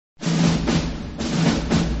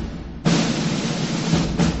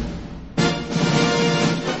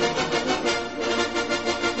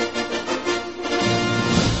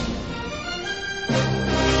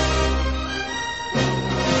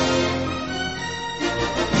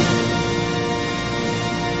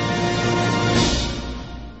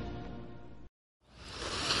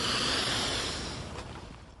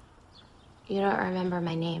You don't remember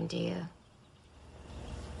my name, do you?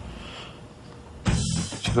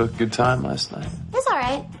 Did you have a good time last night? It was all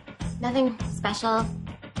right. Nothing special.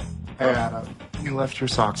 Hey, Adam. You left your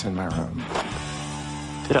socks in my room.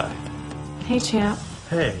 Did I? Hey, champ.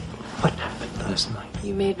 Hey. What happened last night?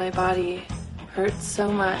 You made my body hurt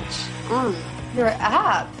so much. Your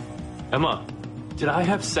app. Emma, did I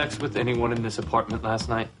have sex with anyone in this apartment last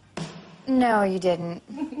night? No, you didn't.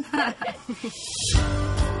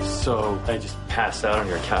 So I just passed out on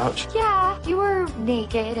your couch? Yeah, you were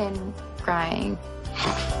naked and crying.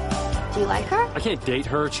 Do you like her? I can't date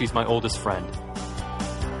her. She's my oldest friend.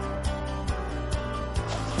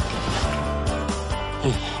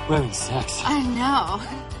 Hey, we're having sex. I know.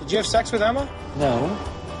 Did you have sex with Emma? No.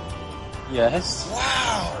 Yes.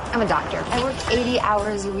 I'm a doctor. I work 80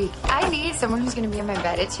 hours a week. I need someone who's going to be in my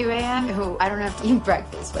bed at 2 a.m. who I don't have to eat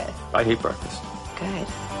breakfast with. I hate breakfast. Good.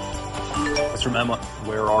 That's from Emma.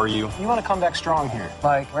 Where are you? You want to come back strong here.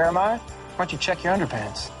 Like, where am I? Why don't you check your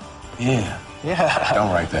underpants? Yeah. Yeah.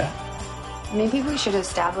 Don't write that. Maybe we should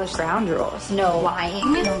establish ground rules. No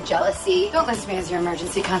lying, no jealousy. Don't list me as your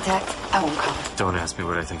emergency contact. I won't call. Don't ask me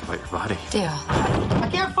what I think about your body. Deal. I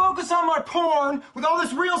can't focus on my porn with all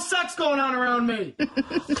this real sex going on around me. You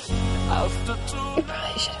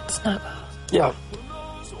probably shouldn't snuggle. Yeah.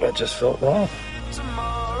 That just felt wrong.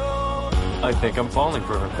 I think I'm falling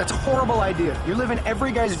for her. That's a horrible idea. You're living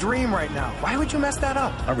every guy's dream right now. Why would you mess that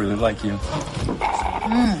up? I really like you.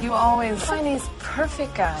 You always find these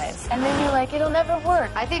perfect guys, and then you're like, it'll never work.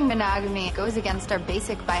 I think monogamy goes against our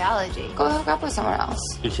basic biology. Go hook up with someone else.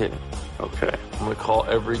 You kidding? Okay. I'm gonna call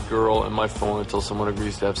every girl in my phone until someone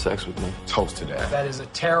agrees to have sex with me. Toast to that. That is a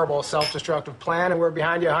terrible self-destructive plan, and we're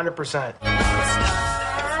behind you 100%.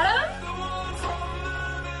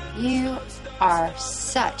 You are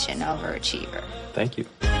such an overachiever. Thank you.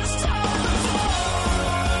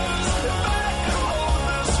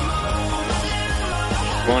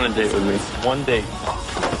 Go on a date with me. One date.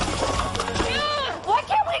 Why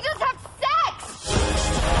can't we just have sex?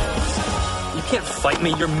 You can't fight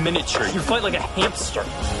me. You're miniature. You fight like a hamster.